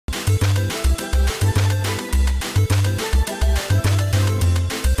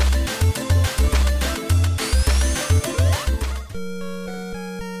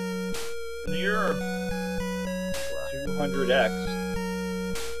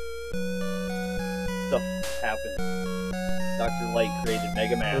happened. Dr. Light created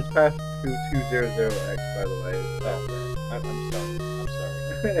Mega Man. Let's pass 2200X, by the way. Oh, I'm sorry.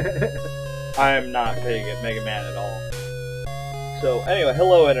 I'm not big at Mega Man at all. So, anyway,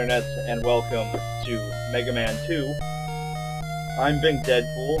 hello internets, and welcome to Mega Man 2. I'm Big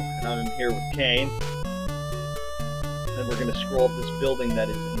Deadpool, and I'm here with Kain. And we're gonna scroll up this building that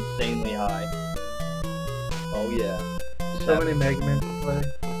is insanely high. Oh yeah. So many Mega Man to play.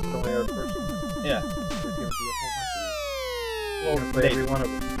 It's only our first one. Yeah. There's gonna be a whole bunch of these. Well, Play every one of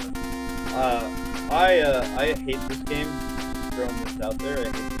them. I hate this game. Just throwing this out there. I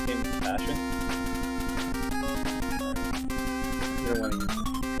hate this game with passion. You don't want to use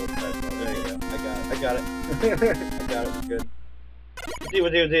it. There you go. I got it. We're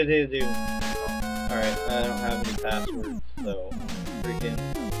good. Do. Alright, I don't have any passwords, so freaking.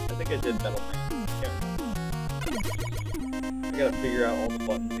 I think I did Metal Man. I gotta figure out all the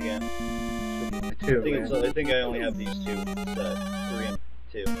buttons again. I think I only have these two set. 3 and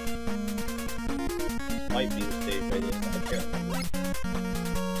 2. This might be the stage I did. I can't remember.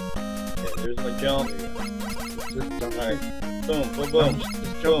 Okay, there's my jump. Just jump. Alright. Boom, boom, boom.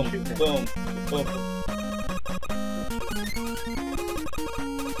 Boom, boom, boom.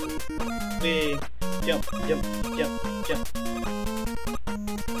 Wee. Jump.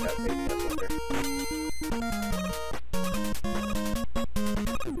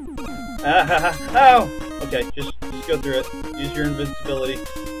 Ow! Okay, just go through it. Use your invincibility.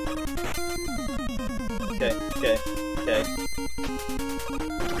 Okay.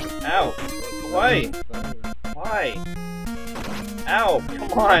 Ow! Why? Ow!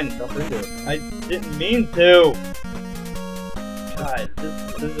 Come on! I didn't mean to! God,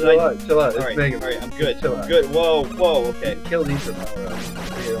 this is like... Chill out. Alright, I'm good. Chill out. Good. Whoa, okay. Kill these for power-ups.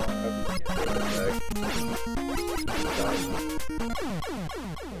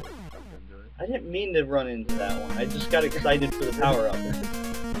 I didn't mean to run into that one. I just got excited for the power-up.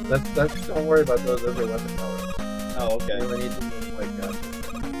 Don't worry about those are weapon power-ups. Oh, okay. You only need to like that.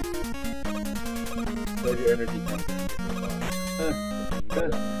 Save your energy tank.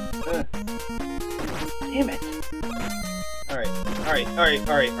 Damn it! Alright.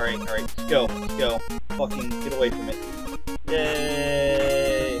 Let's go. Fucking get away from it.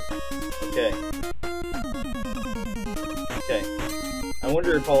 Yay! Okay. I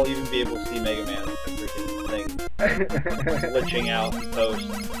wonder if I'll even be able to see Mega Man with the freaking thing glitching out in post.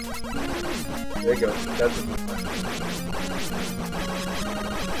 There you go. That's a good one.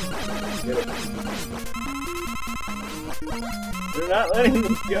 Get it. They're not letting me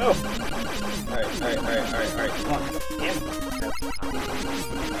go! Alright. Come on. Damn it.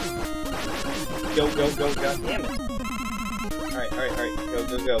 Go. God damn it. Alright.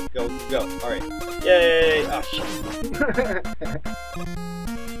 Go. Alright. Yay! Oh, shit.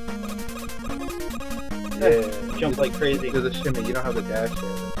 Yeah. Jump like crazy. There's a shimmy. You don't have the dash yet.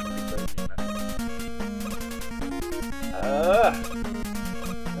 I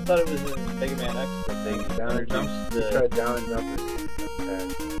thought it was a Mega Man X that they down and jump. Try down and jump it.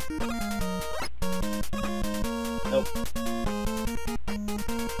 Nope.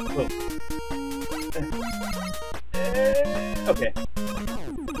 Boom. Okay.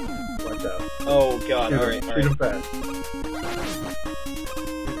 Watch out. Oh god, alright. Shoot him fast.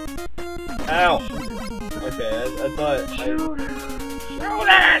 Ow! Okay, I thought... Shoot it!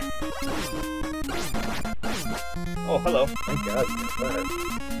 Oh, hello. Thank God you got that.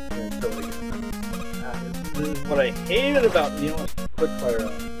 Yeah, totally get that. This is what I hated about, you know what? Quick fire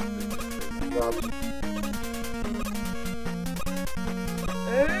on. Drop.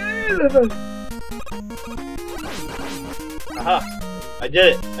 Aha! I did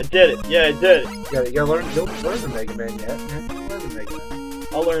it! Yeah, I did it! Yeah, you gotta learn the Mega Man yet. You have to learn the Mega Man.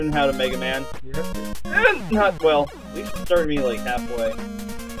 I'll learn how to Mega Man. You have to. Not well. At least start me like halfway.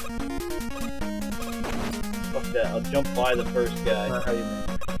 Fuck that. I'll jump by the first guy. That's not how you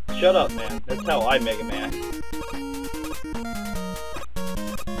Mega Man. Shut up, man. That's how I Mega Man.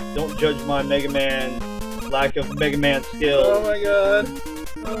 Don't judge my Mega Man lack of Mega Man skills. Oh my god.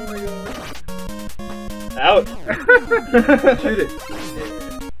 Out! Shoot it.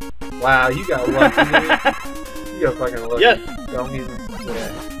 Yeah. Wow, you got lucky, dude. You got fucking lucky. Yes! Don't even.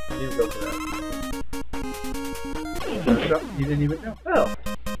 Yeah. You didn't go for that. You didn't even know. Oh.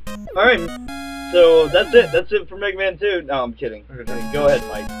 Alright. So, that's it. That's it for Mega Man 2. No, I'm kidding. Go ahead,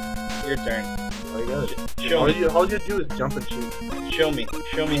 Mike. Your turn. All you got. Show me. All you do is jump and shoot. Show me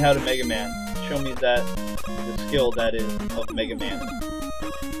how to Mega Man. Show me the skill that is of Mega Man.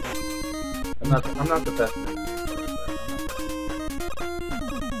 I'm not the best.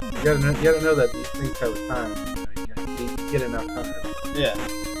 You gotta know that these things have a time. You get enough time. Yeah.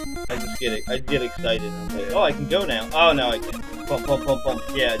 I get excited and I'm like, oh, I can go now. Oh, no, I can't. Bump, bump, bump, bump.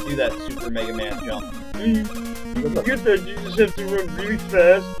 Yeah, do that Super Mega Man jump. You can get that, you just have to run really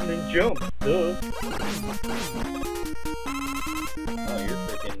fast and then jump. Duh. Oh, you're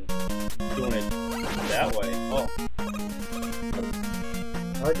freaking doing it that way. Oh.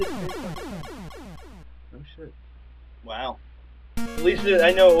 I did oh shit. Wow. At least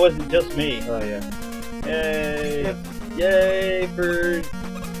I know it wasn't just me. Oh yeah. Yay! Yay for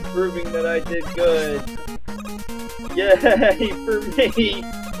proving that I did good. Yay for me!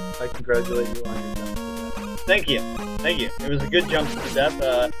 I congratulate you on your jump. Thank you. Thank you. It was a good jump to death.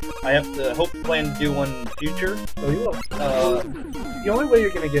 I have to hope to plan to do one in the future. Oh, you will. The only way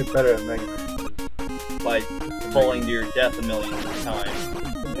you're gonna get better at Mega Man is by falling to your death a million times.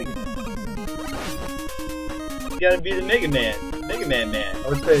 You gotta be the Mega Man. Mega Man man. I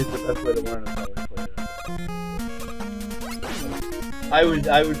would say it's the best way to learn is how to play it.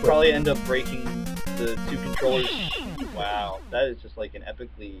 I would probably end up breaking the two controllers. Wow, that is just like an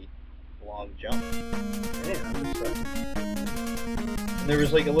epically long jump. Man, I'm just And there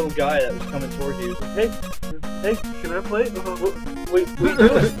was like a little guy that was coming towards you. He was like, hey, can I play? Wait, what are you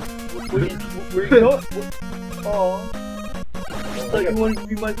doing? Where you going? Aw. I thought you wanted to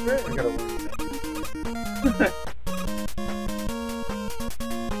be my friend. I gotta learn that.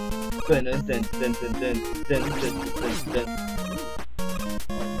 Dun, dun, dun, dun, dun, dun, dun, dun, dun.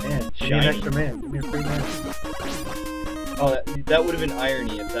 Oh man, give me an extra man. Give me a free man. Oh, that would have been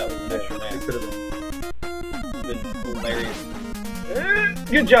irony if that was an extra man. It could have been hilarious.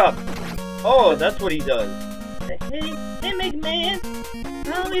 Good job! Oh, that's what he does. Hey, Mega Man!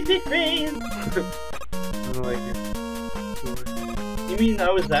 I'll be big friends! I don't like it. You mean I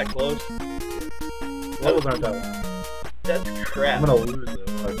was that close? Levels aren't that long. That's crap. I'm gonna lose though.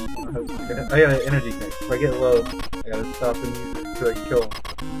 I got an energy tank. If I get low, I gotta stop the music so I can kill him.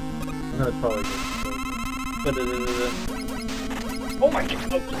 I'm gonna probably get Oh my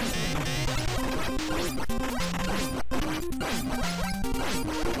god!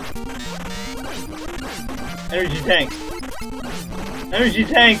 Energy tank! Energy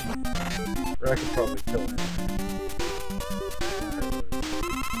tank! Or I could probably kill him.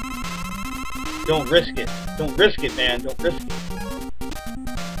 Don't risk it. Don't risk it, man. Don't risk it.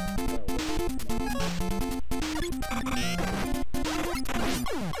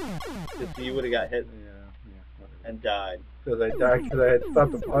 Just so you would have got hit and died. Because I died because I had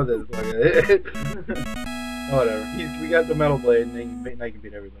stopped the pauses. Whatever. We got the metal blade and now you can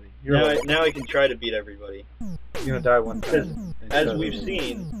beat everybody. Now I can try to beat everybody. You're gonna die one time. As we've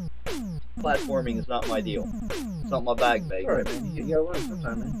seen, platforming is not my deal. It's not my bag, baby. Alright, man. You gotta learn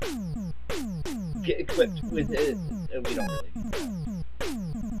sometime, man. Get equipped with it. We don't really.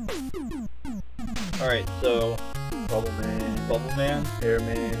 Alright, so Bubble Man, Air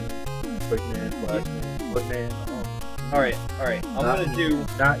Man, Quick Man, Flash Man, Wood Man. Alright. I'm gonna do.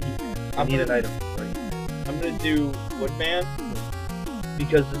 I need an item for you. I'm gonna do Woodman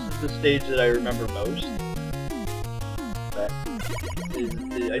because this is the stage that I remember most.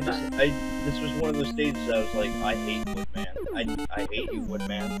 This was one of those stages that I was like, I hate Woodman. I hate you,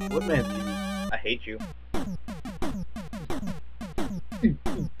 Woodman. Woodman's easy. I hate you. You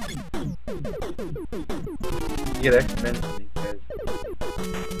get extra minutes from these guys.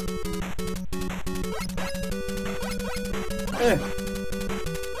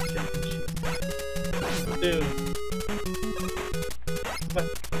 Boom.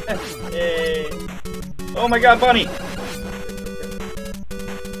 Hey. Oh my god, Bunny!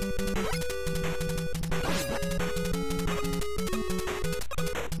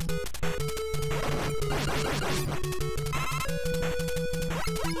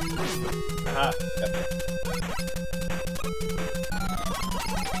 Aha, gotcha.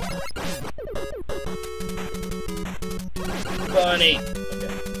 Bunny!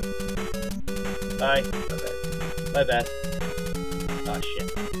 Okay. Bye. Okay. My bad. Oh shit.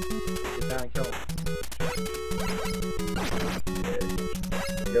 Get down and kill him. Yeah.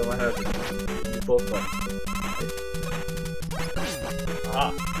 Go ahead. Use both buttons.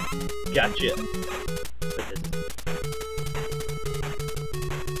 Ah. Gotcha.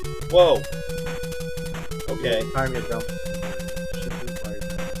 Whoa. Okay. Time your jump.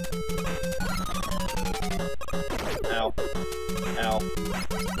 Ow. Ow.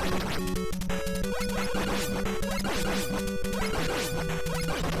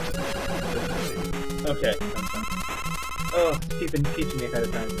 Okay. Oh, teaching me ahead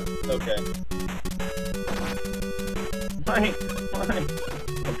of time. Okay. Why?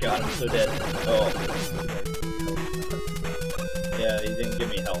 Oh god, I'm so dead. Oh. Yeah, he didn't give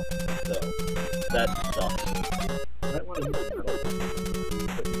me health, so that sucks. I might want to use the metal.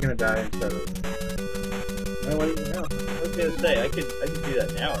 gonna die instead of. No, what do you know? I was gonna say I could do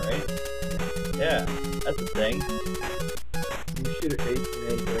that now, right? Yeah, that's the thing. You shoot at 8 in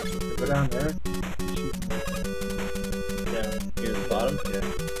 8 directions. So go down there. Shoot. Down here at the bottom. Yeah.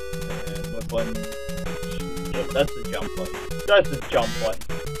 And what button? That's the jump button. That's the jump button.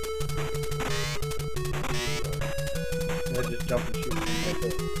 Yeah, just jump and shoot. Right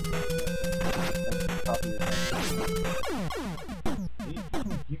there. That's the top of your head.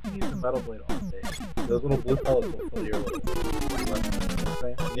 You can use the metal blade all day. Those little blue pellets will fill your little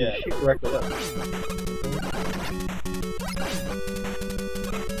weapon. Yeah. You shoot directly up.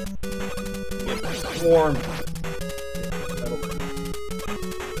 Get swarmed. Metal blade.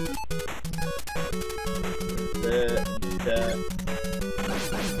 That.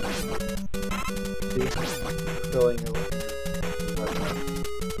 See? Filling your weapon.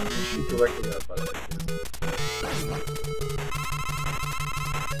 You shoot directly up by the way.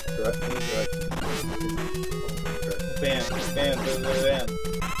 Directly. Bam, bam, bam, bam, bam.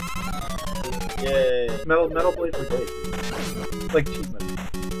 Yay. Metal blades are great. It's like cheat mode.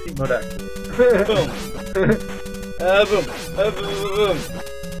 Cheat mode actually. Boom. Boom. Boom, boom, boom.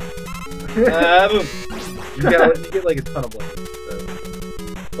 Boom. You get like a ton of blades. So.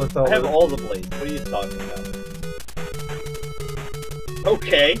 Plus I have all the blades. What are you talking about?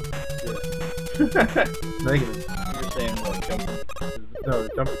 Okay. Yeah. Negative. You're saying what? Jump. No,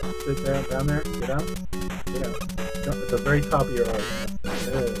 jump. Sit down there. Get down. Get down. Jump at the very top of your arm.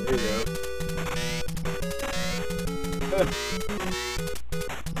 There you go.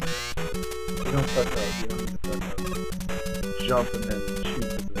 You don't press out. You don't need to press out. Jump and then shoot at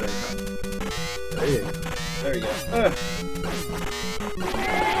the very top. There you go. There you go.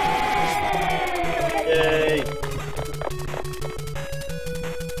 Yay!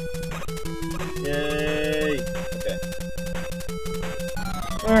 Yay! Okay.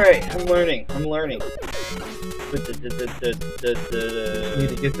 Alright, I'm learning. You need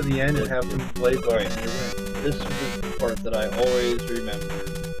to get to the end and have some blades on your wing. This is the part that I always remember.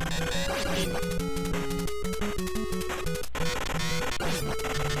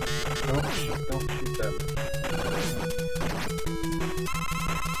 Don't shoot that.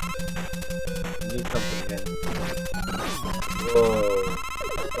 You need something again.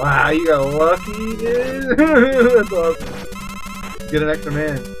 Whoa. Wow, you got lucky, dude! That's awesome. Get an extra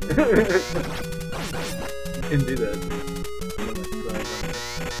man. You can do that.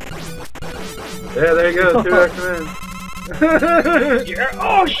 There you go, 2 extra men. Yeah.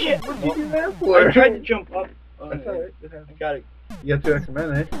 Oh shit! What did you do that for? I tried to jump up. That's alright. You got 2 extra men,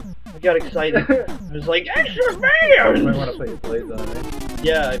 eh? I got excited. I was like, extra You man! might want to put your blades on, eh?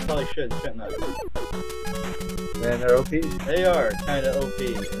 Yeah, I probably should, shouldn't I? Man, they're OP. They are kinda OP.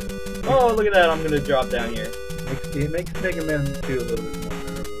 Oh, look at that! I'm gonna drop down here. Makes Mega Man 2 a little bit more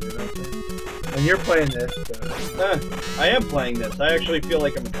memorable, you know what I'm saying? And you're playing this, so... I am playing this. I actually feel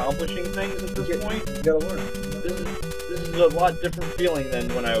like I'm accomplishing things at this point. You gotta learn. This is a lot different feeling than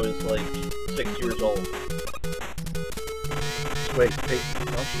when I was like 6 years old. Wait.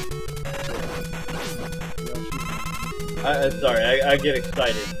 Sorry, I get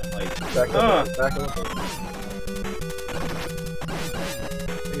excited and I'm like, Back up.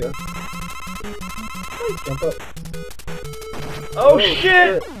 There you go. Jump up. oh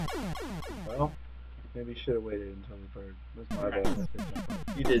shit! Well, maybe you should have waited until the third. That's my bad.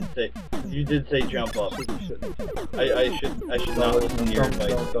 You did say jump up. You shouldn't. I should not listen to your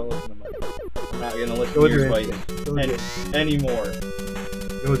advice. Don't listen to my advice. I'm not gonna listen Go to your with advice anymore.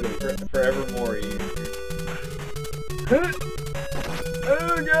 Go with it. Forevermore, you.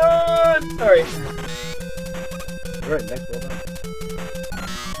 Oh god! Alright. Alright, next well done.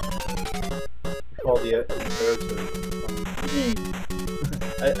 Call the third,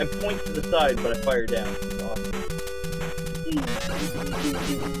 I point to the side, but I fire down. Awesome.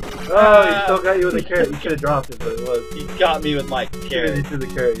 Oh, he still got you with the carrot. You should have dropped it, but it was. He got me with my carrot. You threw the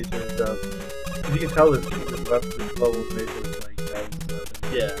carrot, you should have dropped it. You can tell this level is made for like that and stuff.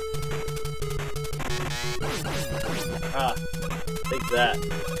 Yeah. Ah. Take that.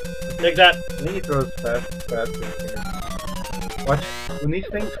 Take that! I think he throws faster than carrot. Watch. When these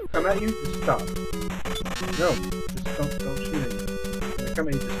things come at you, just stop. No. Just don't shoot anything. When they come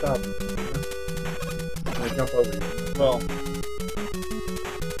at you, just stop. I'm gonna jump over you. Well.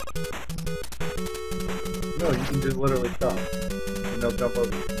 No, you can just literally stop. And they'll jump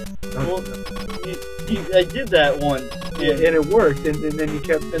over you. Well, I did that once. And it worked, and then you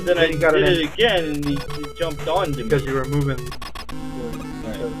kept... And then I did it again, and he jumped onto me. Because you were moving...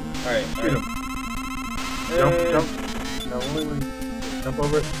 Alright. Shoot him. Jump. No, only when you jump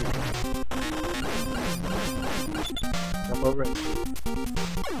over it. Jump jump over it.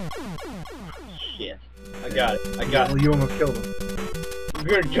 Shit. I got it. I got Well, it. you almost killed him.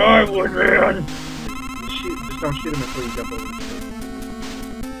 Good time, Woodman! Just don't shoot him until you jump over it.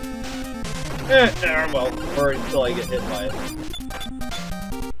 Well, or until I get hit by it.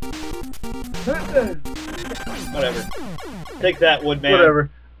 Whatever. Take that, Woodman. Whatever.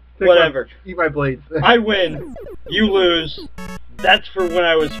 Whatever. Eat my blades. I win. You lose. That's for when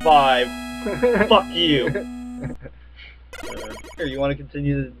I was 5. Fuck you. Here, you want to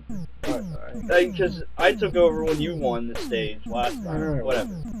continue? Because I took over when you won the stage last time.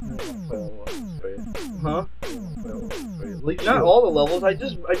 Whatever. Huh? Not all the levels. I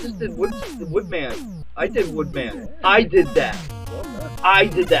just did Woodman. I did Woodman. I did that. I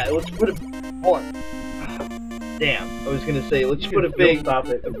did that. Let's put a on. Damn. I was gonna say let's put a big. Stop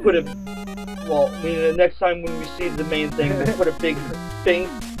it. Put a. Well, I mean, next time when we see the main thing, we'll put a big thing,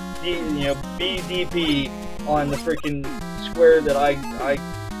 BDP on the freaking square that I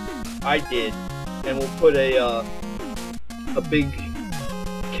did, and we'll put a big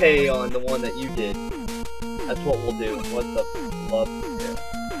K on the one that you did. That's what we'll do. What the love? Yeah.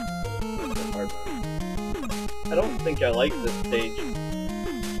 I don't think I like this stage.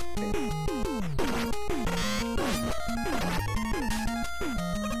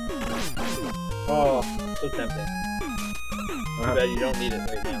 Oh, so tempting. Too bad you don't need it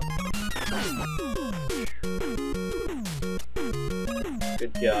right now.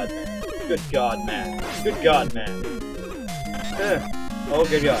 Good God, man. Good God, man. Good God, man. Oh,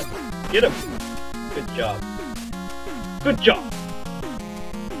 good God. Get him. Good job. Good job.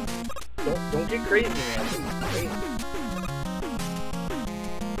 Don't get crazy, man. Don't get crazy.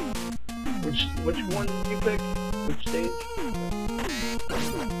 Which one did you pick? Which stage?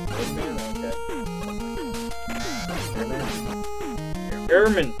 Okay.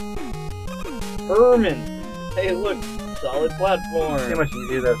 Herman. Hey, look, solid platform. See how much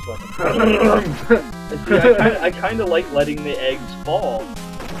easier that's See, I kind of like letting the eggs fall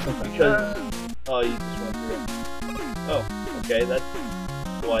because oh, you just went through it. Oh, okay, that's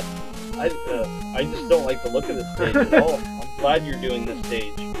what. I just don't like the look of this stage at all. I'm glad you're doing this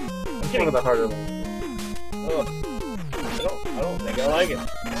stage. It's one of the harder ones. Oh, I don't think I like it. I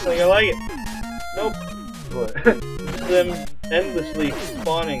don't think I like it. Nope. What? Them endlessly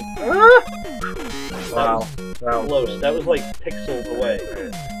spawning. Wow. Close. That was like pixels away.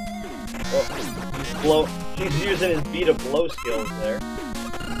 Oh, he's using his beat of blow skills there.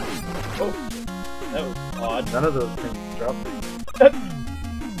 Oh, that was odd. None of those things dropped.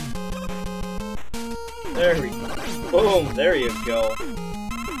 There we go. Boom, there you go.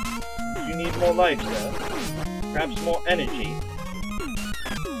 You need more life, sir. Perhaps more energy.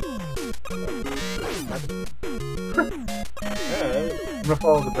 I'm gonna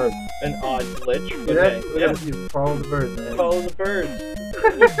follow the birds. An odd glitch. Okay. Yeah. You follow the birds, man. Follow the birds.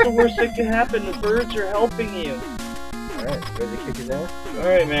 What's the worst that can happen? The birds are helping you. Alright, ready to kick his ass?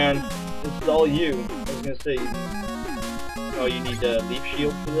 Alright, man. This is all you. I was gonna say. Oh, you need a leaf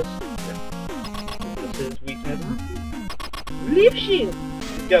shield for this? Yeah. This is weakness. Leaf shield!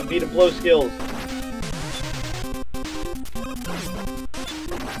 He's got beat of blow skills.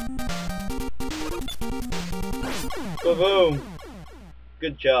 Boom!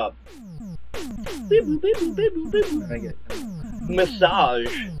 Good job. I get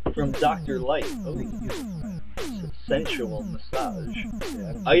Massage from Dr. Light. Oh, sensual massage.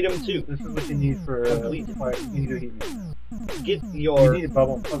 yeah. Item 2. This is what you need for Complete. fire. You need to heat me. Get You your need a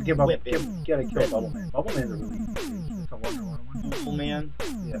bubble. Oh, get bubble. Whip it. Gotta kill Bubble Man. Bubble Man's a really easy. It's a Wonder Woman. Bubble Man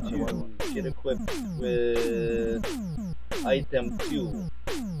Yeah, it's a Wonder Woman. to get equipped with item 2.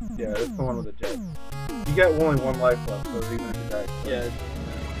 Yeah, that's the one with the jet. You got only one life left, so even if you die. Yeah.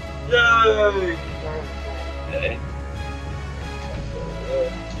 Yay!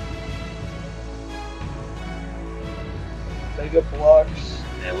 Mega blocks.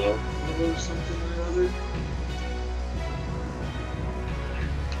 Hello. Something or other.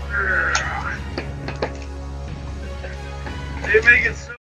 They make it so